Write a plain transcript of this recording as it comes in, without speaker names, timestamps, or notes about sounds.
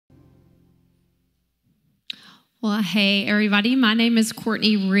Well, hey, everybody. My name is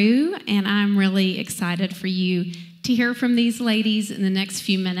Courtney Rue, and I'm really excited for you to hear from these ladies in the next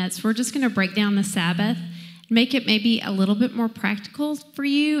few minutes. We're just going to break down the Sabbath, make it maybe a little bit more practical for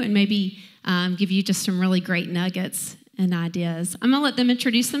you, and maybe give you just some really great nuggets and ideas. I'm going to let them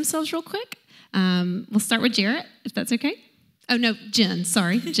introduce themselves real quick. We'll start with Jarret, if that's okay. Oh, no, Jen.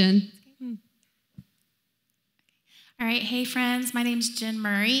 Sorry, Jen. All right, hey friends, my name's Jen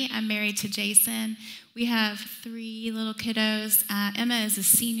Murray. I'm married to Jason. We have 3 little kiddos. Emma is a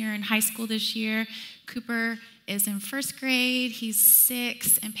senior in high school this year. Cooper is in 1st grade. He's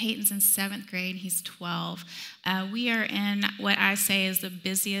 6, and Peyton's in 7th grade. He's 12. We are in what I say is the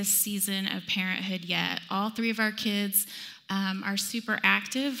busiest season of parenthood yet. All 3 of our kids are super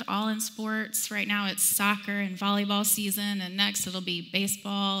active, all in sports. Right now it's soccer and volleyball season, and next it'll be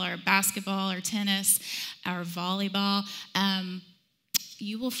baseball or basketball or tennis or volleyball.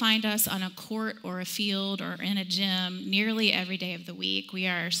 You will find us on a court or a field or in a gym nearly every day of the week. We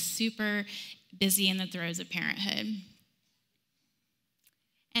are super busy in the throes of parenthood.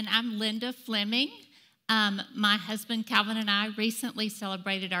 And I'm Linda Fleming. My husband Calvin and I recently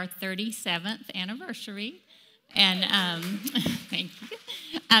celebrated our 37th anniversary. And thank you.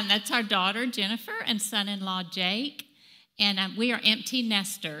 That's our daughter, Jennifer, and son-in-law, Jake. And we are empty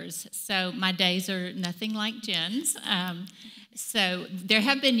nesters, so my days are nothing like Jen's. So there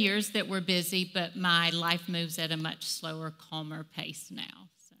have been years that we're busy, but my life moves at a much slower, calmer pace now.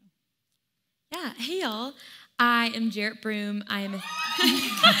 So. Yeah, hey, y'all. I am Jarret Broome. I'm a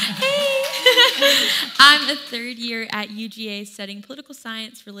third year at UGA studying political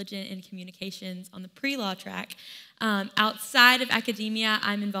science, religion, and communications on the pre-law track. Outside of academia,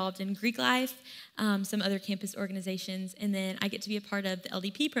 I'm involved in Greek life, some other campus organizations, and then I get to be a part of the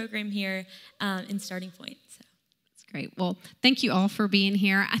LDP program here in Starting Point. So. Great. Well, thank you all for being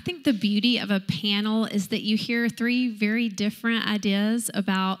here. I think the beauty of a panel is that you hear 3 very different ideas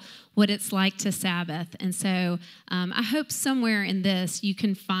about what it's like to Sabbath. And so I hope somewhere in this you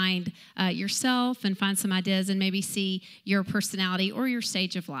can find yourself and find some ideas and maybe see your personality or your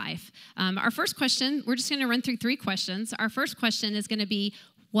stage of life. Our first question, we're just going to run through 3 questions. Our first question is going to be,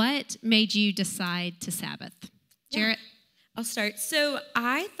 what made you decide to Sabbath? Jarret? I'll start. So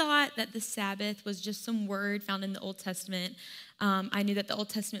I thought that the Sabbath was just some word found in the Old Testament. I knew that the Old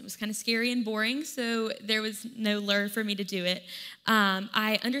Testament was kind of scary and boring, so there was no lure for me to do it.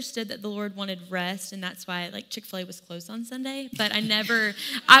 I understood that the Lord wanted rest, and that's why Chick-fil-A was closed on Sunday. But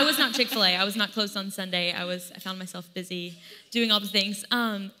I was not Chick-fil-A. I was not closed on Sunday. I found myself busy doing all the things.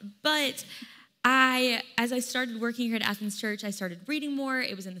 But as I started working here at Athens Church, I started reading more.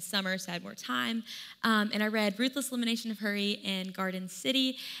 It was in the summer, so I had more time. And I read Ruthless Elimination of Hurry and Garden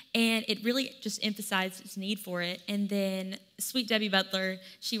City, and it really just emphasized its need for it. And then Sweet Debbie Butler,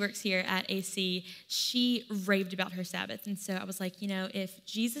 she works here at AC, she raved about her Sabbath. And so I was like, if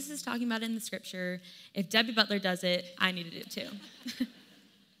Jesus is talking about it in the scripture, if Debbie Butler does it, I need to do it too.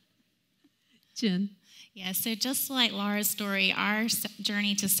 Jen? Yeah, so just like Laura's story, our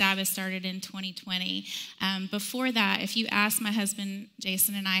journey to Sabbath started in 2020. Before that, if you asked my husband,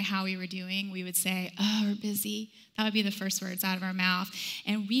 Jason, and I how we were doing, we would say, oh, we're busy. That would be the first words out of our mouth.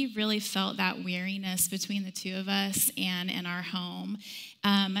 And we really felt that weariness between the 2 of us and in our home.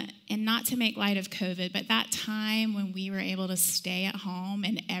 And not to make light of COVID, but that time when we were able to stay at home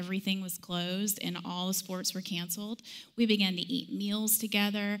and everything was closed and all the sports were canceled, we began to eat meals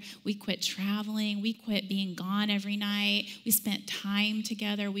together. We quit traveling. We quit being gone every night. We spent time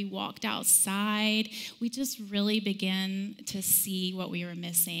together. We walked outside. We just really began to see what we were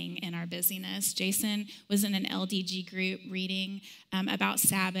missing in our busyness. Jason was in an LDG group reading about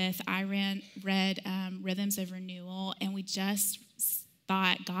Sabbath. I read Rhythms of Renewal, and we just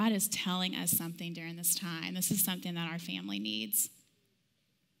thought God is telling us something during this time. This is something that our family needs.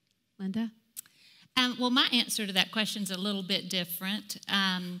 Linda? Well, my answer to that question is a little bit different.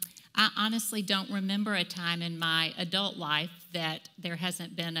 I honestly don't remember a time in my adult life that there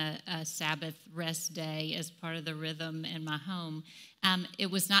hasn't been a Sabbath rest day as part of the rhythm in my home. It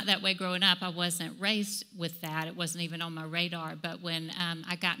was not that way growing up. I wasn't raised with that. It wasn't even on my radar. But when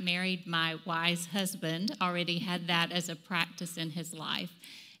I got married, my wise husband already had that as a practice in his life.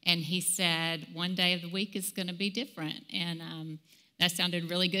 And he said, one day of the week is going to be different. And that sounded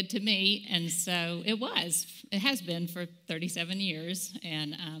really good to me. And so it was. It has been for 37 years.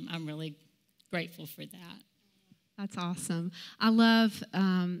 And I'm really grateful for that. That's awesome. I love,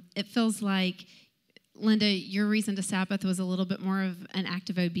 it feels like, Linda, your reason to Sabbath was a little bit more of an act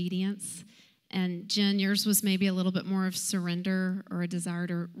of obedience. And Jen, yours was maybe a little bit more of surrender or a desire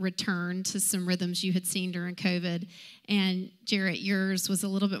to return to some rhythms you had seen during COVID. And Jarret, yours was a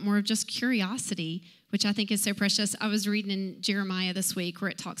little bit more of just curiosity, which I think is so precious. I was reading in Jeremiah this week where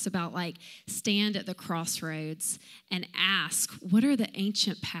it talks about like stand at the crossroads and ask, what are the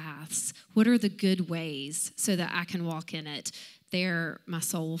ancient paths? What are the good ways so that I can walk in it? There my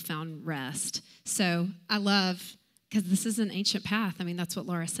soul found rest. So I love, because this is an ancient path. I mean, that's what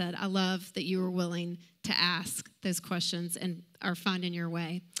Laura said. I love that you were willing to ask those questions and are finding your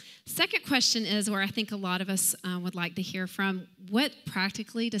way. Second question is where I think a lot of us would like to hear from. What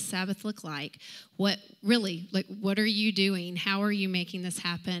practically does Sabbath look like? What are you doing? How are you making this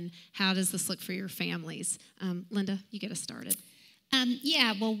happen? How does this look for your families? Linda, you get us started.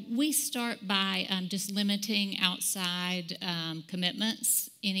 We start by just limiting outside commitments,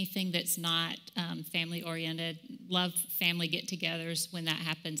 anything that's not family-oriented. Love family get-togethers when that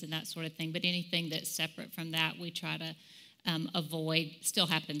happens and that sort of thing, but anything that's separate from that, we try to avoid. Still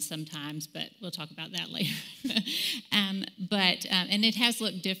happens sometimes, but we'll talk about that later. And it has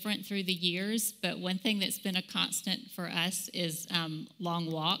looked different through the years, but one thing that's been a constant for us is long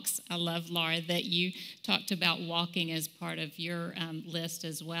walks. I love, Laura, that you talked about walking as part of your list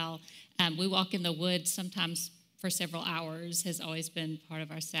as well. We walk in the woods sometimes for several hours, has always been part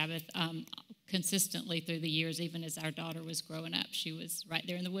of our Sabbath. Consistently through the years, even as our daughter was growing up, she was right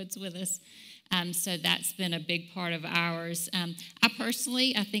there in the woods with us. So that's been a big part of ours. I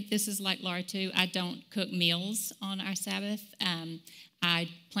think this is like Laura too, I don't cook meals on our Sabbath. I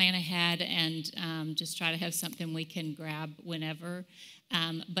plan ahead and just try to have something we can grab whenever.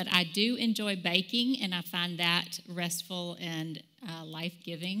 But I do enjoy baking, and I find that restful and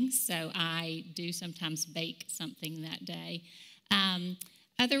life-giving. So I do sometimes bake something that day.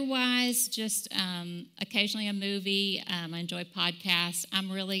 Otherwise, just occasionally a movie. I enjoy podcasts.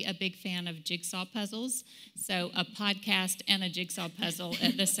 I'm really a big fan of jigsaw puzzles. So a podcast and a jigsaw puzzle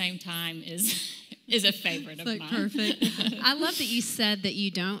at the same time is a favorite of mine. Perfect. I love that you said that you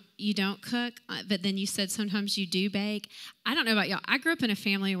don't cook, but then you said sometimes you do bake. I don't know about y'all. I grew up in a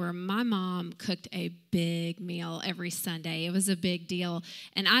family where my mom cooked a big meal every Sunday. It was a big deal,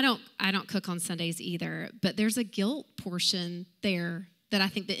 and I don't cook on Sundays either. But there's a guilt portion there that I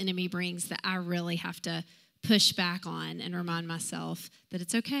think the enemy brings that I really have to push back on and remind myself that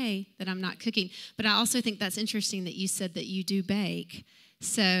it's okay that I'm not cooking. But I also think that's interesting that you said that you do bake.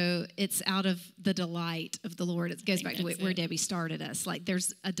 So it's out of the delight of the Lord. It goes back to where Debbie started us. Like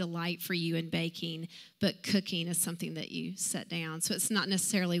there's a delight for you in baking, but cooking is something that you set down. So it's not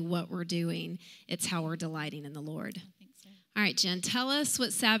necessarily what we're doing. It's how we're delighting in the Lord. I think so. All right, Jen, tell us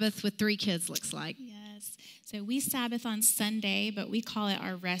what Sabbath with 3 kids looks like. Yes. So we Sabbath on Sunday, but we call it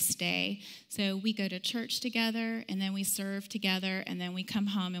our rest day. So we go to church together, and then we serve together, and then we come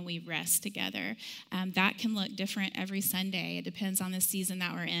home and we rest together. That can look different every Sunday. It depends on the season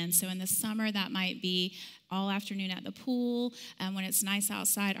that we're in. So in the summer, that might be all afternoon at the pool. When it's nice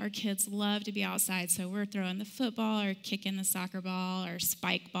outside, our kids love to be outside, so we're throwing the football or kicking the soccer ball or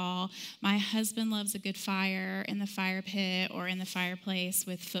spike ball. My husband loves a good fire in the fire pit or in the fireplace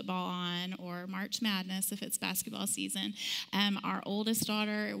with football on, or March Madness if it's basketball season. Our oldest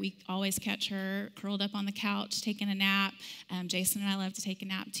daughter, we always catch her curled up on the couch taking a nap. Jason and I love to take a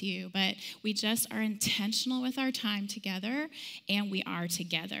nap too, but we just are intentional with our time together, and we are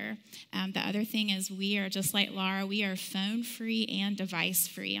together. The other thing is we are just like Laura, we are phone-free and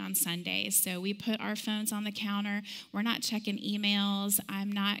device-free on Sundays. So we put our phones on the counter. We're not checking emails.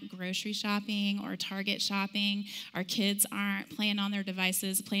 I'm not grocery shopping or Target shopping. Our kids aren't playing on their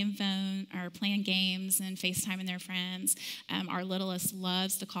devices, playing phone or playing games and FaceTiming their friends. Our littlest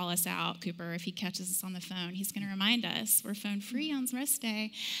loves to call us out. Cooper, if he catches us on the phone, he's going to remind us we're phone-free on rest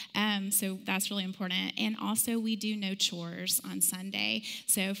day. So that's really important. And also, we do no chores on Sunday.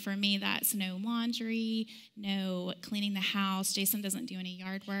 So for me, that's no laundry, no cleaning the house. Jason doesn't do any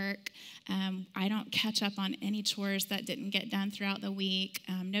yard work. I don't catch up on any chores that didn't get done throughout the week.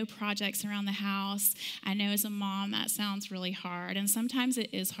 No projects around the house. I know as a mom that sounds really hard, and sometimes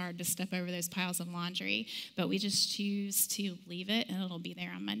it is hard to step over those piles of laundry, but we just choose to leave it, and it'll be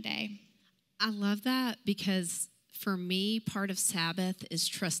there on Monday. I love that because for me, part of Sabbath is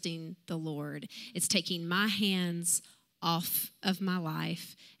trusting the Lord. It's taking my hands off of my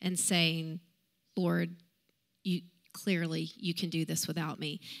life and saying, Lord, you can do this without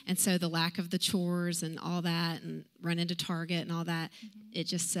me. And so the lack of the chores and all that and run into Target and all that, it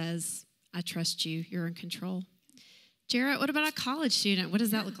just says, I trust you. You're in control. Jarret, what about a college student? What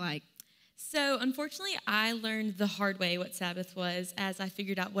does that look like? So, unfortunately, I learned the hard way what Sabbath was as I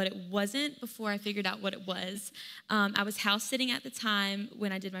figured out what it wasn't before I figured out what it was. I was house sitting at the time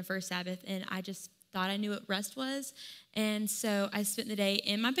when I did my first Sabbath, and I just thought I knew what rest was. And so I spent the day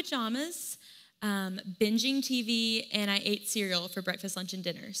in my pajamas, binging TV, and I ate cereal for breakfast, lunch, and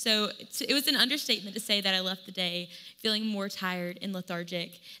dinner. So it was an understatement to say that I left the day feeling more tired and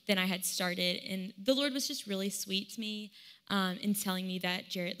lethargic than I had started. And the Lord was just really sweet to me in telling me that,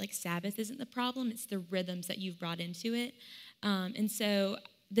 Jarret, like Sabbath isn't the problem, it's the rhythms that you've brought into it. And so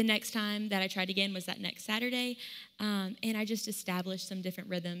the next time that I tried again was that next Saturday, and I just established some different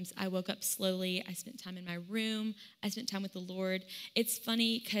rhythms. I woke up slowly. I spent time in my room. I spent time with the Lord. It's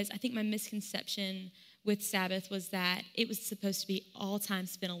funny because I think my misconception with Sabbath was that it was supposed to be all time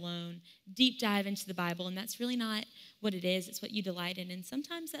spent alone, deep dive into the Bible, and that's really not what it is. It's what you delight in, and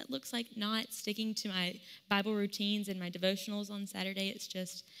sometimes that looks like not sticking to my Bible routines and my devotionals on Saturday. It's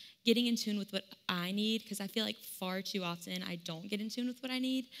just getting in tune with what I need, because I feel like far too often I don't get in tune with what I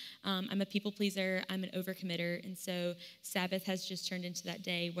need. I'm a people pleaser. I'm an overcommitter, and so Sabbath has just turned into that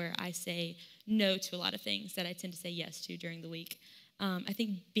day where I say no to a lot of things that I tend to say yes to during the week. I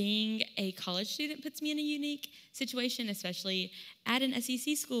think being a college student puts me in a unique situation, especially at an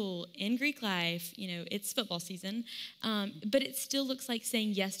SEC school in Greek life. You know, it's football season, but it still looks like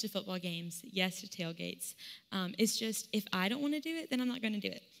saying yes to football games, yes to tailgates. It's just, if I don't want to do it, then I'm not going to do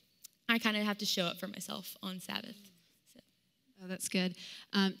it. I kind of have to show up for myself on Sabbath. So. Oh, that's good.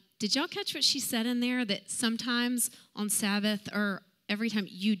 Did y'all catch what she said in there, that sometimes on Sabbath or every time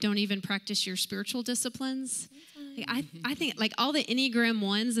you don't even practice your spiritual disciplines? Like, I think like all the Enneagram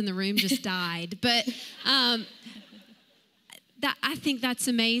 1s in the room just died. But I think that's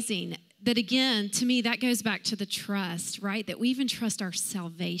amazing. That again, to me, that goes back to the trust, right? That we even trust our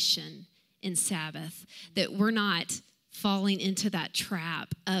salvation in Sabbath. That we're not falling into that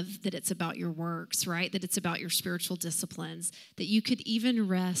trap of that it's about your works, right? That it's about your spiritual disciplines. That you could even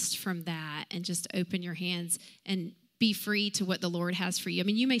rest from that and just open your hands and be free to what the Lord has for you. I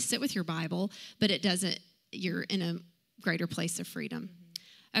mean, you may sit with your Bible, but it doesn't. You're in a greater place of freedom.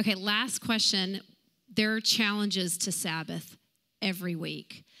 Okay, last question. There are challenges to Sabbath every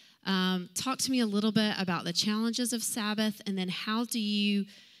week. Talk to me a little bit about the challenges of Sabbath, and then how do you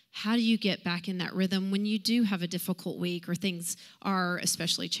get back in that rhythm when you do have a difficult week or things are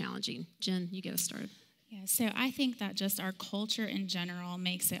especially challenging? Jen, you get us started. Yeah, so I think that just our culture in general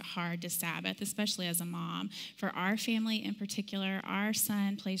makes it hard to Sabbath, especially as a mom. For our family in particular, our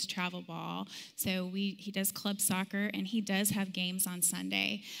son plays travel ball, so he does club soccer, and he does have games on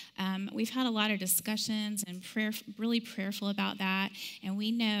Sunday. We've had a lot of discussions and really prayerful about that, and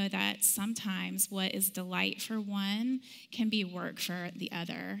we know that sometimes what is delight for one can be work for the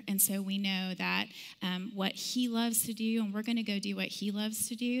other. And so we know that what he loves to do, and we're going to go do what he loves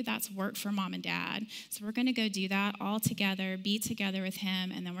to do, that's work for mom and dad. So we're going to go do that all together, be together with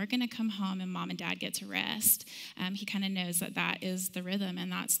him, and then we're going to come home and mom and dad get to rest. He kind of knows that that is the rhythm,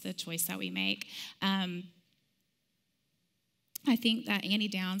 and that's the choice that we make. I think that Annie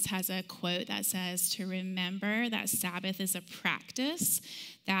Downs has a quote that says to remember that Sabbath is a practice,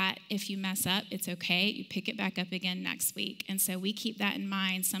 that if you mess up, it's okay. You pick it back up again next week. And so we keep that in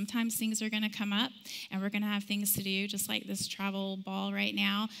mind. Sometimes things are going to come up, and we're going to have things to do, just like this travel ball right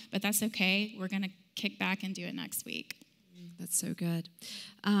now, but that's okay. We're going to kick back and do it next week. That's so good.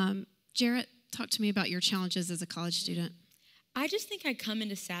 Jarret, talk to me about your challenges as a college student. I just think I come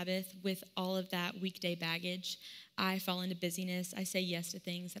into Sabbath with all of that weekday baggage. I fall into busyness. I say yes to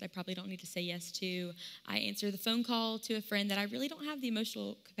things that I probably don't need to say yes to. I answer the phone call to a friend that I really don't have the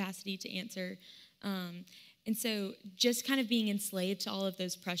emotional capacity to answer. And so just kind of being enslaved to all of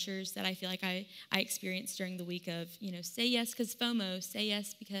those pressures that I feel like I experienced during the week of, say yes because FOMO, say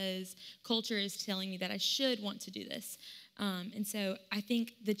yes because culture is telling me that I should want to do this. And so I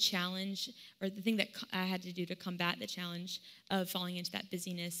think the challenge, or the thing that I had to do to combat the challenge of falling into that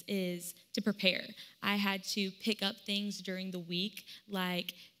busyness, is to prepare. I had to pick up things during the week,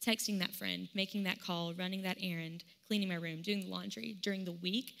 like texting that friend, making that call, running that errand, cleaning my room, doing the laundry during the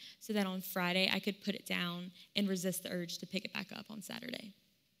week, so that on Friday I could put it down and resist the urge to pick it back up on Saturday.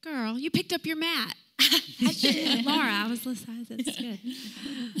 Girl, you picked up your mat. I did. Laura, I was listening. That's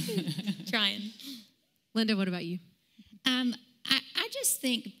good. Trying. Linda, what about you? I just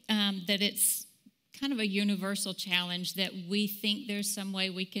think that it's kind of a universal challenge that we think there's some way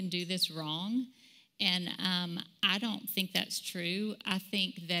we can do this wrong. And I don't think that's true. I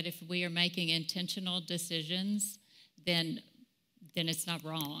think that if we are making intentional decisions, then then it's not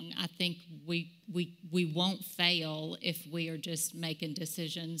wrong. I think we won't fail if we are just making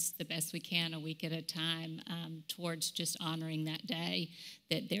decisions the best we can a week at a time towards just honoring that day.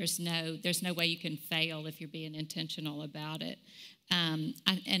 That there's no way you can fail if you're being intentional about it.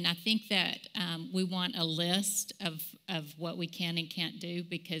 I think that we want a list of what we can and can't do,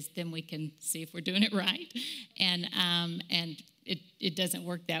 because then we can see if we're doing it right. And it doesn't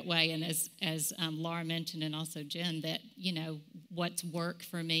work that way. And as Laura mentioned, and also Jen, that, what's work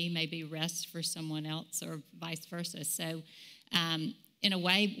for me may be rest for someone else, or vice versa. So in a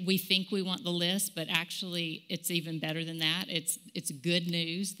way, we think we want the list, but actually it's even better than that. It's good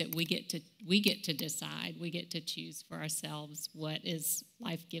news that we get to decide. We get to choose for ourselves what is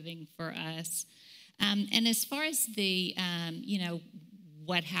life-giving for us. And as far as the,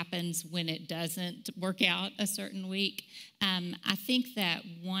 what happens when it doesn't work out a certain week, I think that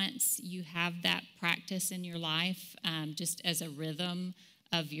once you have that practice in your life, just as a rhythm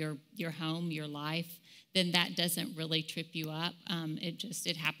of your home, your life, then that doesn't really trip you up.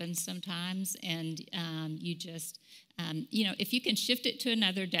 It happens sometimes, and you just, if you can shift it to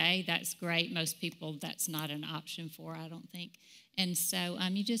another day, that's great. Most people, that's not an option for, I don't think. And so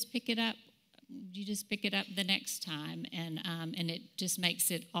you just pick it up. You just pick it up the next time, and it just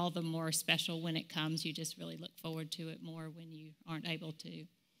makes it all the more special when it comes. You just really look forward to it more when you aren't able to.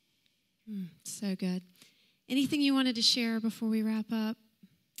 So good. Anything you wanted to share before we wrap up?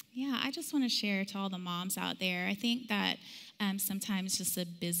 Yeah, I just want to share to all the moms out there. I think that sometimes just the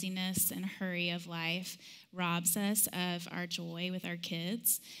busyness and hurry of life robs us of our joy with our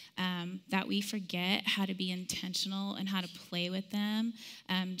kids, that we forget how to be intentional and how to play with them.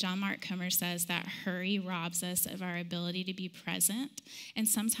 John Mark Comer says that hurry robs us of our ability to be present, and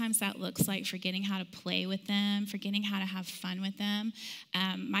sometimes that looks like forgetting how to play with them, forgetting how to have fun with them.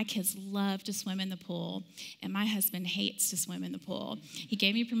 My kids love to swim in the pool, and my husband hates to swim in the pool. He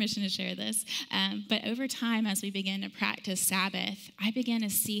gave me permission to share this, but over time, as we begin to practice Sabbath, I began to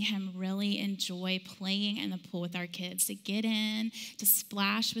see him really enjoy playing in the pool with our kids, to get in, to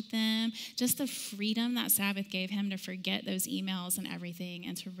splash with them, just the freedom that Sabbath gave him to forget those emails and everything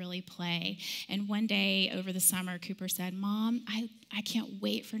and to really play. And one day over the summer, Cooper said, "Mom, I can't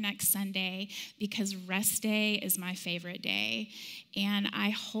wait for next Sunday because rest day is my favorite day." And I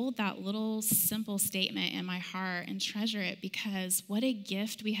hold that little simple statement in my heart and treasure it, because what a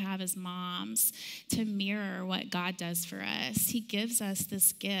gift we have as moms to mirror what God does for us. He gives us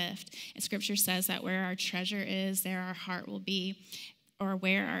this gift. And Scripture says that where our treasure is, there our heart will be. Or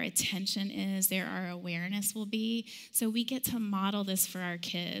where our attention is, there our awareness will be. So we get to model this for our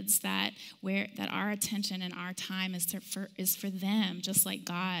kids, that our attention and our time is for them, just like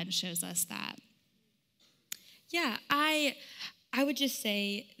God shows us that. Yeah, I would just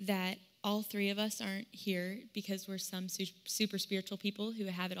say that all three of us aren't here because we're some super spiritual people who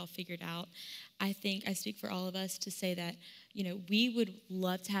have it all figured out. I think I speak for all of us to say that, we would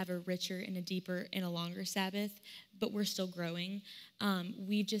love to have a richer and a deeper and a longer Sabbath, but we're still growing.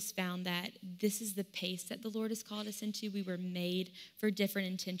 We've just found that this is the pace that the Lord has called us into. We were made for different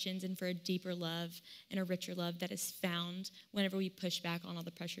intentions and for a deeper love and a richer love that is found whenever we push back on all the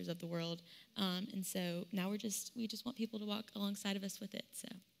pressures of the world. And so now we just want people to walk alongside of us with it. So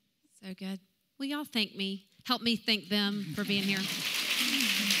good. Will y'all thank me? Help me thank them for being here.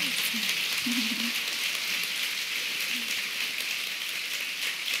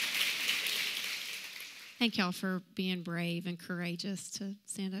 Thank y'all for being brave and courageous to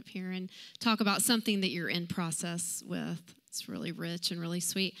stand up here and talk about something that you're in process with. It's really rich and really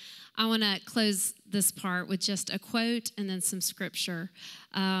sweet. I want to close this part with just a quote and then some scripture.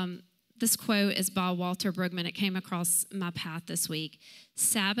 This quote is by Walter Brueggemann. It came across my path this week.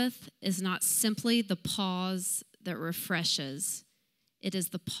 Sabbath is not simply the pause that refreshes. It is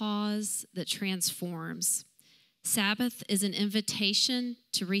the pause that transforms. Sabbath is an invitation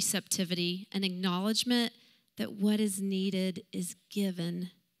to receptivity, an acknowledgement that what is needed is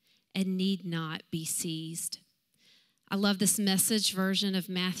given and need not be seized. I love this Message version of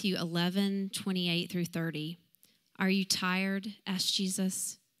Matthew 11:28 through 30. Are you tired? Asked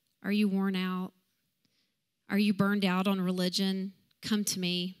Jesus. Are you worn out? Are you burned out on religion? Come to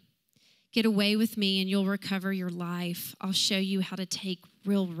me. Get away with me and you'll recover your life. I'll show you how to take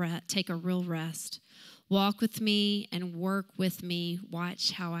a real rest. Walk with me and work with me.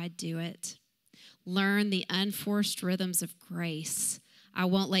 Watch how I do it. Learn the unforced rhythms of grace. I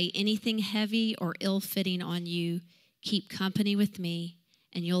won't lay anything heavy or ill-fitting on you. Keep company with me,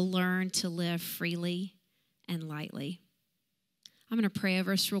 and you'll learn to live freely and lightly. I'm going to pray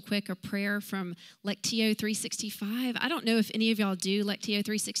over us real quick, a prayer from Lectio 365. I don't know if any of y'all do Lectio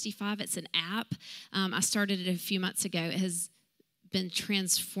 365. It's an app. I started it a few months ago. It has been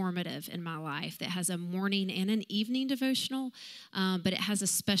transformative in my life that has a morning and an evening devotional, but it has a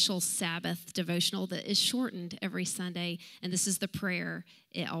special Sabbath devotional that is shortened every Sunday, and this is the prayer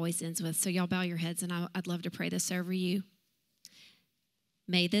it always ends with. So y'all bow your heads, and I'd love to pray this over you.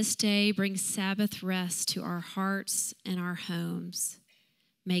 May this day bring Sabbath rest to our hearts and our homes.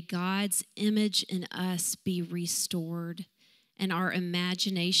 May God's image in us be restored, and our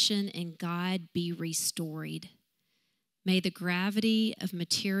imagination in God be restored. May the gravity of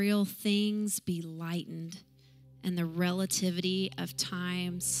material things be lightened and the relativity of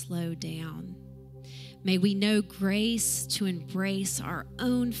time slow down. May we know grace to embrace our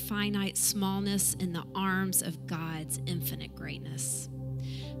own finite smallness in the arms of God's infinite greatness.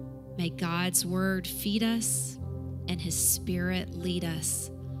 May God's word feed us and his Spirit lead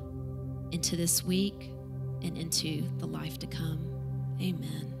us into this week and into the life to come.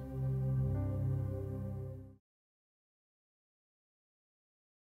 Amen.